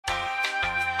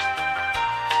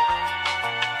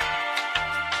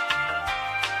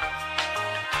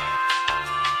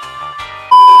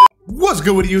What's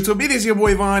good with YouTube? It is your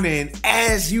boy Vaughn, and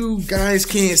as you guys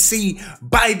can see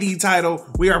by the title,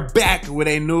 we are back with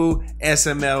a new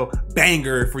SML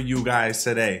banger for you guys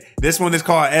today. This one is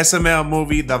called SML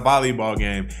Movie, the Volleyball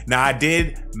Game. Now, I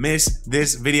did miss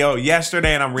this video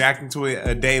yesterday, and I'm reacting to it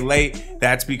a day late.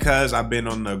 That's because I've been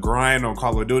on the grind on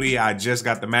Call of Duty. I just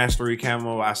got the Mastery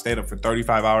Camo. I stayed up for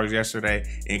 35 hours yesterday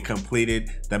and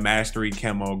completed the Mastery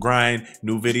Camo grind.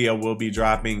 New video will be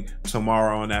dropping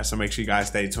tomorrow on that, so make sure you guys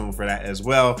stay tuned for that as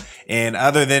well. And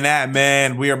other than that,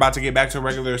 man, we are about to get back to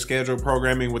regular scheduled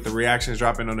programming with the reactions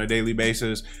dropping on a daily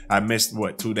basis. I missed,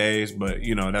 what, 2 days, but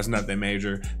you know, that's nothing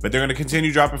major. But they're going to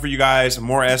continue dropping for you guys.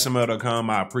 More SML to come.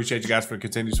 I appreciate you guys for the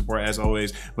continued support as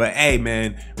always. But hey,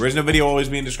 man, original video will always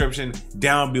be in the description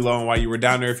down below. And while you were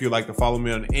down there, if you'd like to follow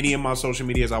me on any of my social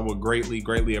medias, I would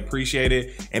greatly appreciate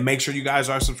it. And make sure you guys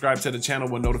are subscribed to the channel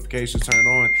with notifications turned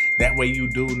on. That way you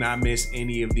do not miss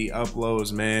any of the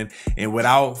uploads, man. And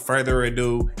without further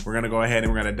ado, we're gonna go ahead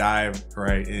and we're gonna dive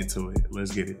right into it.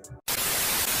 Let's get it.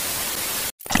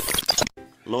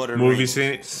 Lord of Movie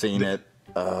Rings. seen it.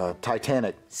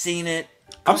 Titanic. Seen it.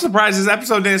 I'm surprised this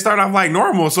episode didn't start off like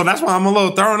normal, so that's why I'm a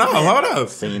little thrown off. Hold up.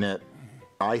 Seen it.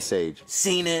 Ice Age.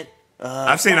 Seen it.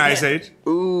 I've seen Ice Age.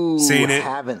 Ooh, Seen it.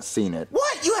 Haven't seen it.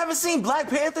 What? You haven't seen Black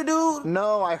Panther, dude?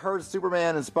 No, I heard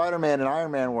Superman and Spider-Man and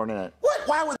Iron Man weren't in it. What?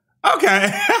 Why would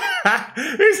Okay.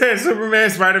 He said Superman,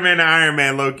 Spider-Man, and Iron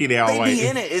Man, low-key, they all they white. be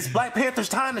in it? It's Black Panther's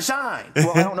time to shine.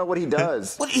 Well, I don't know what he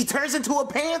does. What? He turns into a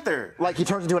panther. Like he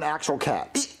turns into an actual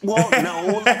cat. Well,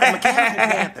 no, like a mechanical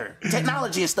panther.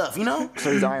 Technology and stuff, you know?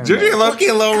 So he's Iron Junior Man. low-key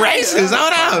a little racist.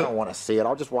 Hold I up. don't want to see it.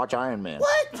 I'll just watch Iron Man.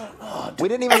 What? Oh, We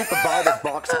didn't even have to buy this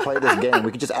box to play this game.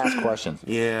 We could just ask questions.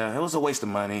 yeah, it was a waste of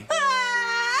money. Hey,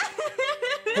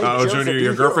 Oh, Joseph, Junior, do your you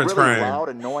hear a girlfriend's really crying. loud,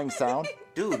 annoying sound.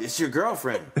 Dude, it's your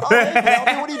girlfriend. Oh, hey,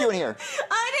 Penelope, what are you doing here?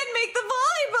 I didn't make the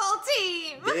volleyball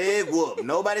team. Big whoop.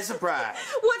 Nobody surprised.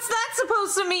 What's that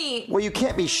supposed to mean? Well, you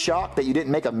can't be shocked that you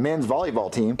didn't make a men's volleyball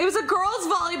team. It was a girls'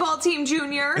 volleyball team,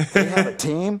 Junior. They have a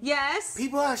team? Yes.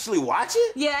 People actually watch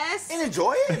it Yes. and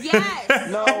enjoy it? Yes.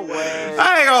 No way.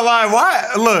 I ain't gonna lie. Why?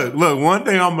 Look, one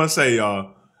thing I'm gonna say,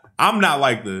 y'all. I'm not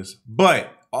like this, but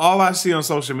all I see on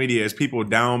social media is people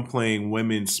downplaying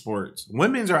women's sports.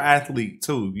 Women's are athletes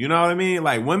too. You know what I mean?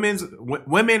 Like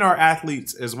women are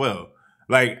athletes as well.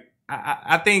 Like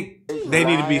I think they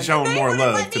need to be shown They more wouldn't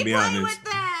love, let to me be play honest. with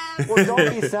them. Well,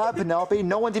 don't be sad, Penelope.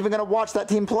 No one's even going to watch that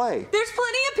team play. There's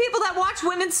plenty of people that watch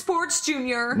women's sports,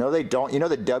 Junior. No, they don't. You know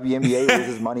the WNBA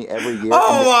loses money every year.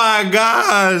 Oh my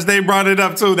gosh, they brought it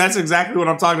up too. That's exactly what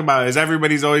I'm talking about. Is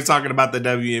everybody's always talking about the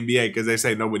WNBA because they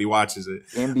say nobody watches it.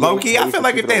 NBA Low key, I pays feel for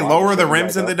like if people they to lower watch the shows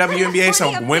rims in like the that. WNBA so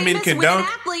Plenty of women famous can women dunk,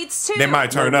 athletes too. they might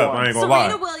turn up. I ain't gonna lie.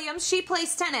 Serena Williams, she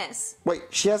plays tennis. Wait,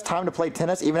 she has time to play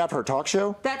tennis even after her talk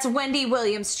show? That's Wendy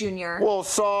Williams, Jr. Well,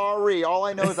 sorry. All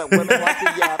I know is that women like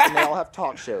to yap and they all have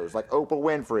talk shows like Oprah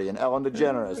Winfrey and Ellen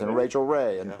DeGeneres and Rachel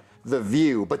Ray and The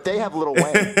View. But they have Lil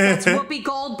Wayne. That's Whoopi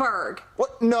Goldberg.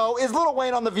 What? No, is Lil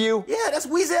Wayne on The View? Yeah, that's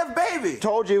Weezy baby.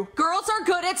 Told you. Girls are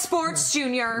good at sports,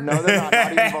 Junior. No, they're not.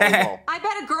 Not even volleyball. I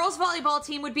bet a girls' volleyball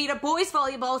team would beat a boys'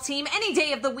 volleyball team any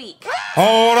day of the week.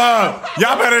 Hold up.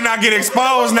 Y'all better not get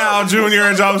exposed now, Junior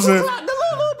and Joseph.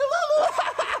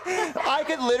 I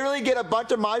could literally get a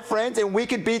bunch of my friends and we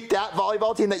could beat that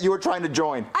volleyball team that you were trying to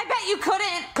join. I bet you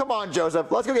couldn't. Come on, Joseph.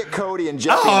 Let's go get Cody and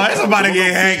Jesse. Oh, it's about to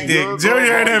get hectic.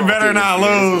 Junior and them better not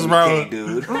lose, bro. Hey,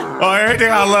 dude. Oh,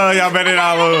 everything I love, y'all better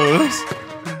not lose.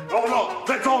 Oh no,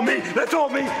 that's all me. That's all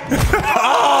me.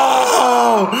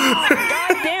 Oh!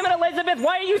 God damn it, Elizabeth,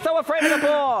 why are you so afraid of the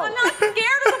ball? I'm not scared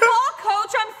of the ball,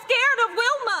 Coach. I'm scared of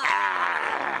Wilma.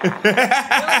 Just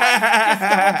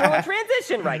going through a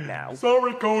transition right now.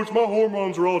 Sorry, coach. My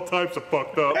hormones are all types of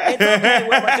fucked up. It's okay,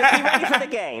 Wilma, just be ready for the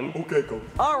game. Okay, coach.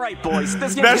 All right, boys,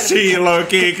 this game's That's gonna be cheating, low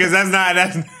key, because that's not.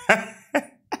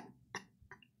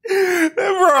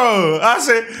 Bro, I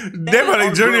said,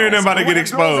 Junior and them about to get What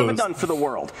have girls ever exposed. done for the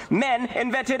world? Men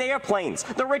invented airplanes.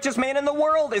 The richest man in the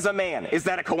world is a man. Is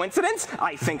that a coincidence?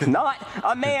 I think not.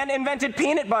 A man invented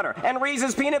peanut butter, and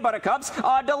Reese's peanut butter cups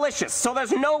are delicious. So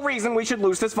there's no reason we should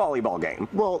lose this volleyball game.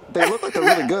 Well, they look like they're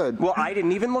really good. Well, I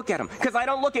didn't even look at them, because I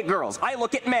don't look at girls. I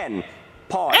look at men.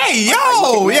 Pause. Hey, I yo,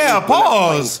 look at men yeah, when I'm playing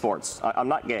pause. Sports. I'm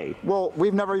not gay. Well,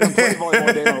 we've never even played volleyball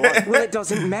a day in our life. Well, it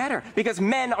doesn't matter because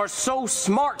men are so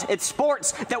smart at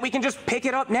sports that we can just pick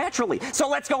it up naturally. So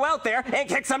let's go out there and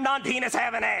kick some non-penis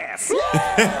having ass.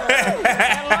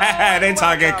 They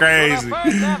talking crazy.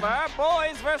 First ever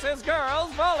boys versus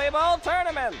girls volleyball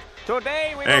tournament.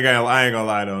 Today we I ain't gonna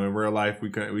lie though. In real life, we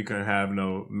couldn't have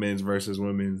no men's versus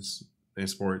women's in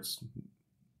sports.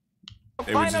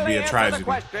 it would just be a tragedy.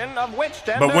 Question of which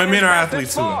gender But women is are best in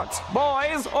athletes too. sports,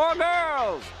 boys or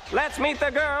girls? Let's meet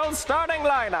the girls' starting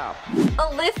lineup.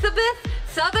 Elizabeth,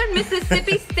 Southern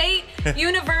Mississippi State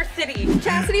University.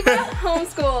 Chastity Bell,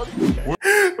 homeschooled.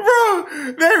 Bro,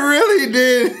 they really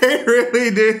did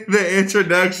the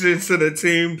introduction to the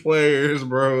team players,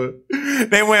 bro.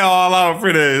 They went all out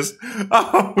for this.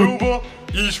 Oh. Uber,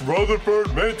 East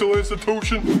Rutherford Mental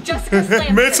Institution. Jessica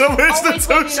Slamson. Mental Always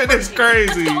institution is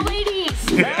crazy. Let's go, ladies.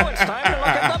 Now it's time to look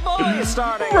at the boys'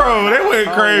 starting Bro, they went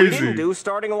We crazy. didn't do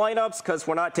starting lineups because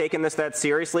we're not taking this that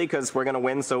seriously because we're going to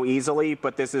win so easily.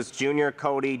 But this is Junior,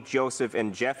 Cody, Joseph,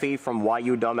 and Jeffy from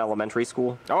YU Dumb Elementary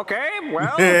School. Okay,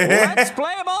 well, let's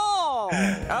play ball.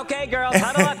 Okay, girls,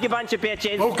 huddle up, you bunch of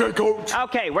bitches. Okay, coach.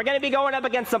 Okay, we're going to be going up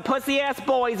against some pussy-ass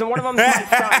boys, and one of them's my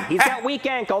son. He's got weak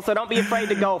ankles, so don't be afraid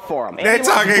to go for him. They're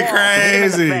talking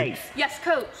crazy. Yes,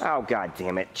 coach. Oh, God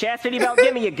damn it. Chastity Belt,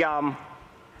 give me your gum.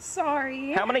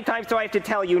 Sorry. How many times do I have to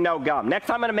tell you no gum? Next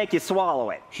time I'm gonna make you swallow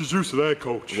it. She's used to that,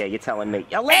 coach. Yeah, you're telling me.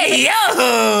 Hey,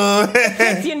 yo!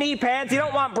 Fix your knee pads. You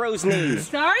don't want bruised knees.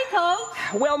 Sorry, coach.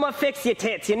 Wilma, fix your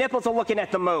tits. Your nipples are looking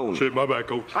at the moon. Shit, my bad,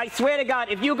 coach. I swear to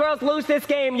God, if you girls lose this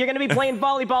game, you're gonna be playing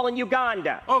volleyball in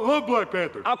Uganda. I love Black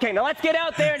Panther. Okay, now let's get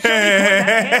out there and show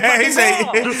these boys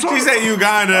how to hit fucking ball. She said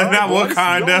Uganda, not Boys,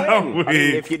 Wakanda. you'll win. I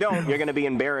mean, if you don't, you're gonna be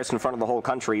embarrassed in front of the whole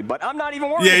country. But I'm not even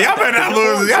worried. Yeah, y'all about better that. not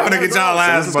lose. Y'all better get y'all So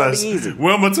last this is gonna bus. be easy.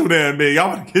 Wilma too damn big.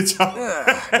 Y'all better get y'all.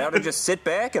 Now to just sit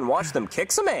back and watch them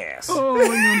kick some ass. Oh,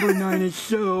 number 9 is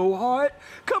so hot.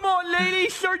 Come on,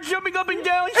 ladies, start jumping up and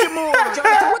down some more.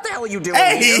 Jonathan, what the hell are you doing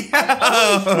Hey, here?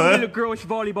 Come to the girls'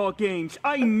 volleyball games.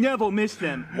 I never miss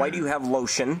them. Why do you have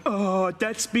lotion?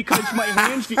 That's because my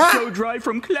hands get so dry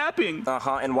from clapping.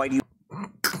 Uh-huh, and why do you...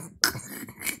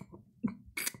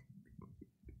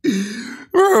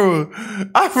 bro,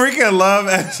 I freaking love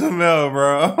SML,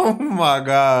 bro. Oh my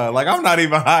god, like I'm not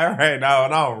even high right now,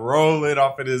 and I'm rolling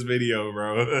off of this video,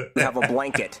 bro. have a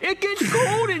blanket? It gets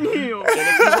cold in here. And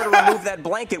if you were to remove that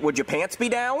blanket, would your pants be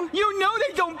down? You know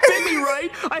they don't fit me right.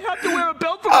 I have to wear a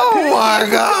belt for my Oh pants. my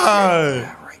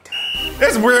god,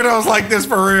 there's weirdos like this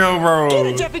for real, bro. Get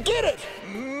it, Jeffy, get it!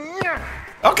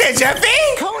 Okay, Jeffy.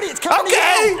 Cody, it's coming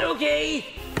Okay. to you! Okay.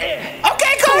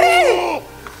 Okay, Cody.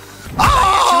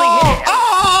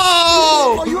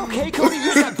 Oh! Are you okay, Cody? You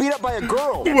just got beat up by a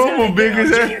girl. Wilma big as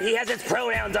that. He has his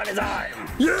pronouns on his arm.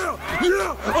 Yeah,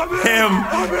 I'm Him.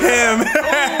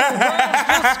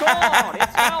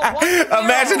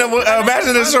 Imagine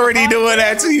a shorty doing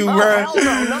that to you, bro.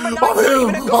 Number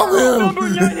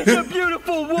 9 is a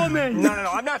beautiful woman. No,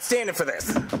 I'm not standing for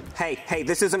this. Hey,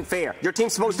 this isn't fair. Your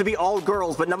team's supposed to be all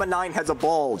girls, but number 9 has a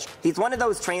bulge. He's one of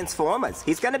those transformers.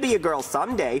 He's gonna be a girl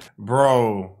someday.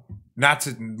 Bro, not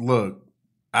to look,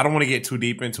 I don't want to get too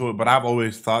deep into it, but I've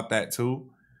always thought that too.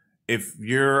 If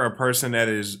you're a person that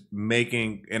is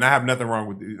making, and I have nothing wrong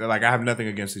with, like, I have nothing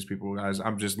against these people, guys.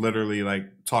 I'm just literally like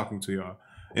talking to y'all.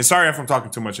 And sorry if I'm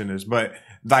talking too much in this, but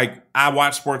like I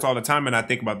watch sports all the time and I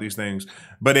think about these things.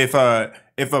 But if a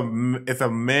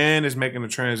man is making a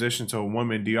transition to a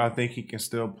woman, do y'all think he can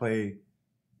still play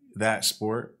that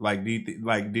sport? Like, do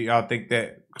y'all think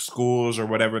that schools or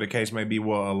whatever the case may be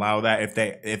will allow that if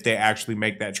they actually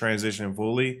make that transition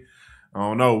fully? I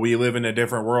don't know. We live in a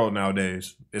different world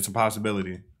nowadays. It's a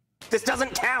possibility. This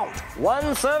doesn't count.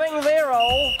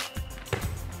 1-7-0.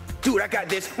 Dude, I got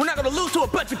this. We're not gonna lose to a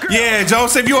bunch of girls. Yeah,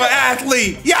 Joseph, you're an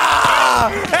athlete. Yeah.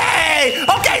 Hey.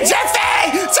 Okay,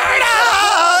 Jeffy. Turn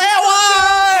up.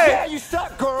 Yeah, you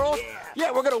suck, girl. Yeah,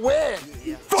 we're gonna win.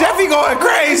 Jeffy going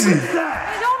crazy.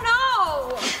 I don't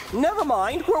know. Never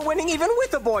mind. We're winning even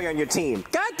with a boy on your team.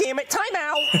 God damn it. Time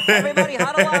out. Everybody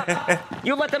huddle up.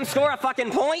 You let them score a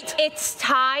fucking point? It's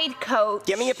tied, coach.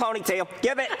 Give me your ponytail.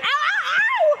 Give it. Ow,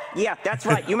 ow, Yeah, that's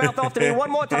right. You mouth off to me one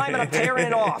more time and I'm tearing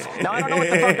it off. Now, I don't know what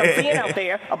the fuck I'm seeing out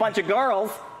there. A bunch of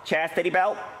girls. Chastity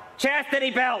belt. Chastity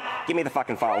belt. Give me the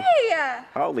fucking phone. Hey.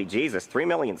 Holy Jesus. 3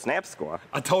 million snap score.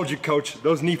 I told you, coach,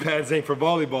 those knee pads ain't for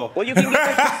volleyball. Well, you can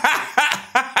get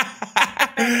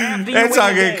They're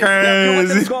talking crazy. You let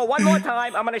them score one more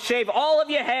time. I'm going to shave all of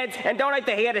your heads and donate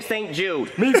the hair to St.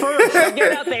 Jude. Me first. Now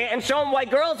get out there and show them why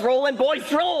girls roll and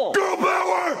boys roll. Girl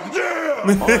power!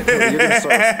 Yeah! All right, Cody, you're gonna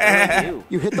start.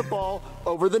 You hit the ball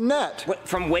over the net. What,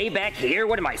 from way back here?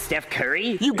 What am I, Steph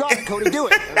Curry? You got it, Cody. Do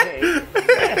it.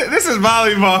 This is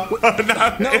volleyball.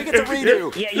 No, we get to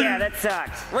redo. Yeah, that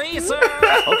sucks. Research.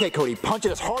 Okay, Cody, punch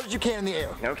it as hard as you can in the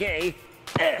air. Okay.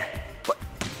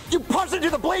 You punched it to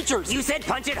the bleachers. You said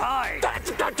punch it hard.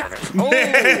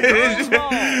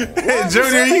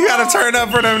 Junior, you gotta turn up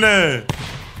for them then.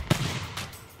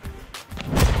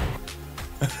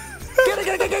 Get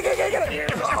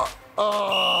it.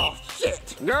 Oh,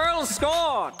 Shit. Girls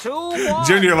score 2-1.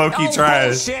 Junior low-key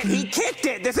trash. Bullshit. He kicked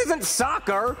it. This isn't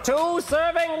soccer. 2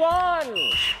 serving 1.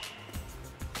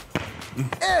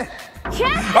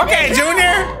 Okay,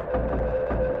 Junior.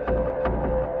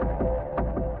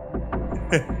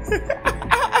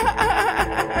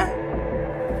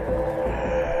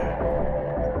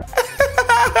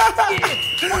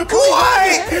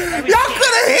 What? Y'all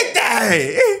could have hit that.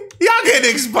 Y'all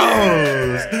getting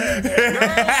exposed.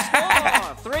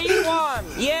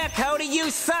 3-1. Yeah, Cody, you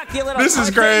suck, you little This is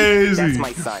pussy. crazy. That's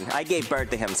my son. I gave birth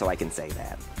to him so I can say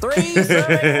that. 3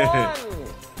 serving 1.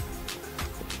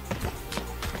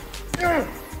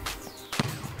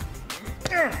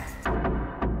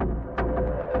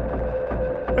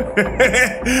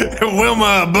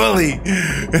 Wilma a bully.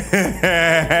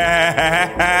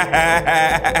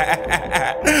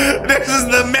 This is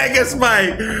the mega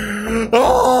spike.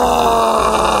 Oh.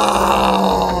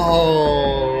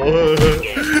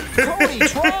 Cody,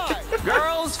 try.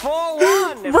 Girls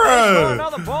 4-1. If Bruh. they score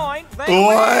another point, they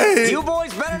What? win. You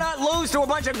boys better not lose to a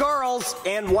bunch of girls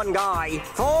and one guy.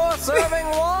 4 serving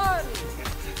 1.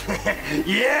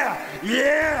 Yeah.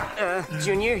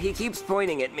 Junior, he keeps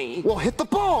pointing at me. Well, hit the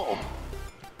ball.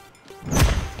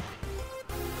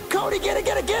 Cody, get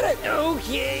it.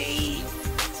 Okay.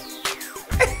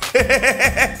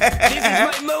 This is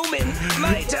my moment.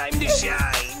 My time to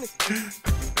shine.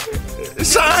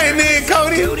 Shine in,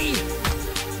 Cody. Cody.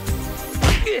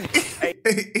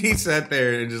 He sat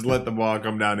there and just let the ball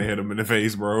come down and hit him in the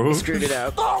face, bro. Screwed it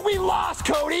up. Oh, we lost,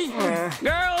 Cody.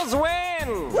 Girls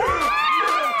win.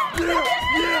 You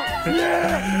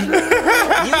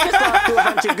just lost to a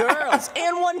bunch of girls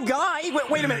and one guy.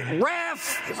 Wait a minute,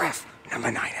 ref. Hey, ref.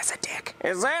 Number 9 has a dick.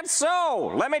 Is that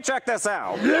so? Let me check this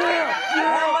out. Number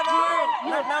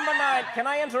 9, can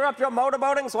I interrupt your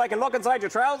motorboating so I can look inside your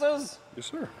trousers? Yes,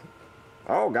 sir.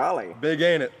 Oh, golly. Big,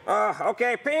 ain't it?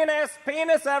 Okay,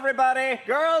 penis, everybody.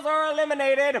 Girls are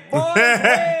eliminated. Boys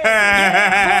win.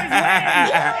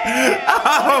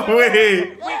 Oh,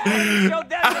 wait. Show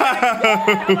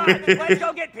Come on, let's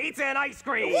go get pizza and ice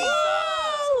cream.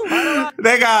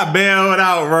 They got bailed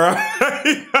out, bro.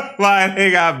 Like,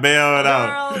 they got bailed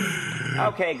out.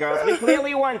 Okay, girls, we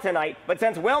clearly won tonight, but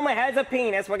since Wilma has a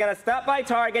penis, we're gonna stop by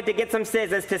Target to get some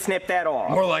scissors to snip that off.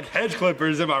 More like hedge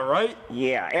clippers, am I right?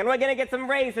 Yeah, and we're gonna get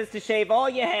some razors to shave all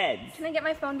your heads. Can I get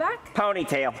my phone back?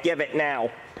 Ponytail, give it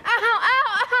now.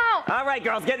 Ow. All right,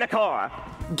 girls, get in the car.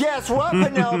 Guess what,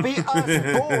 Penelope? Us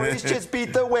boys just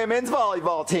beat the women's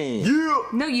volleyball team.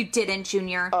 No, you didn't,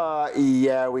 Junior.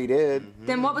 Yeah, we did.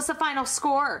 Then what was the final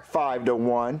score?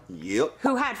 5-1.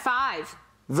 Who had 5?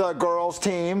 The girls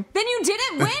team. Then you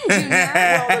didn't win, Junior.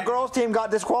 Well, the girls team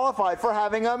got disqualified for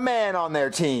having a man on their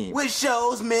team. Which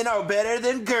shows men are better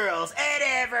than girls at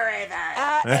everything.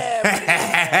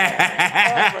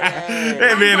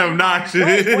 They're being obnoxious.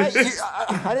 Wait,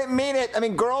 I didn't mean it. I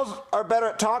mean, girls are better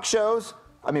at talk shows.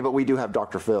 I mean, but we do have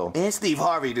Dr. Phil. And Steve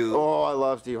Harvey, dude. Oh, I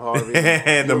love Steve Harvey.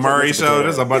 The Murray Show.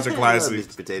 There's a bunch of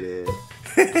classics.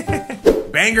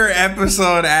 Banger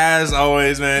episode as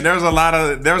always, man. There was a lot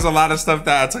of stuff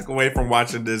that I took away from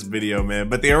watching this video, man.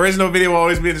 But the original video will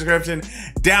always be in the description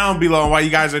down below. And while you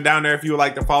guys are down there, if you would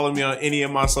like to follow me on any of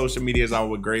my social medias, I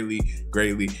would greatly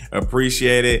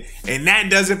appreciate it. And that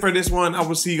does it for this one. I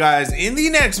will see you guys in the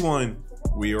next one.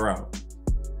 We are out.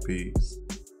 Peace.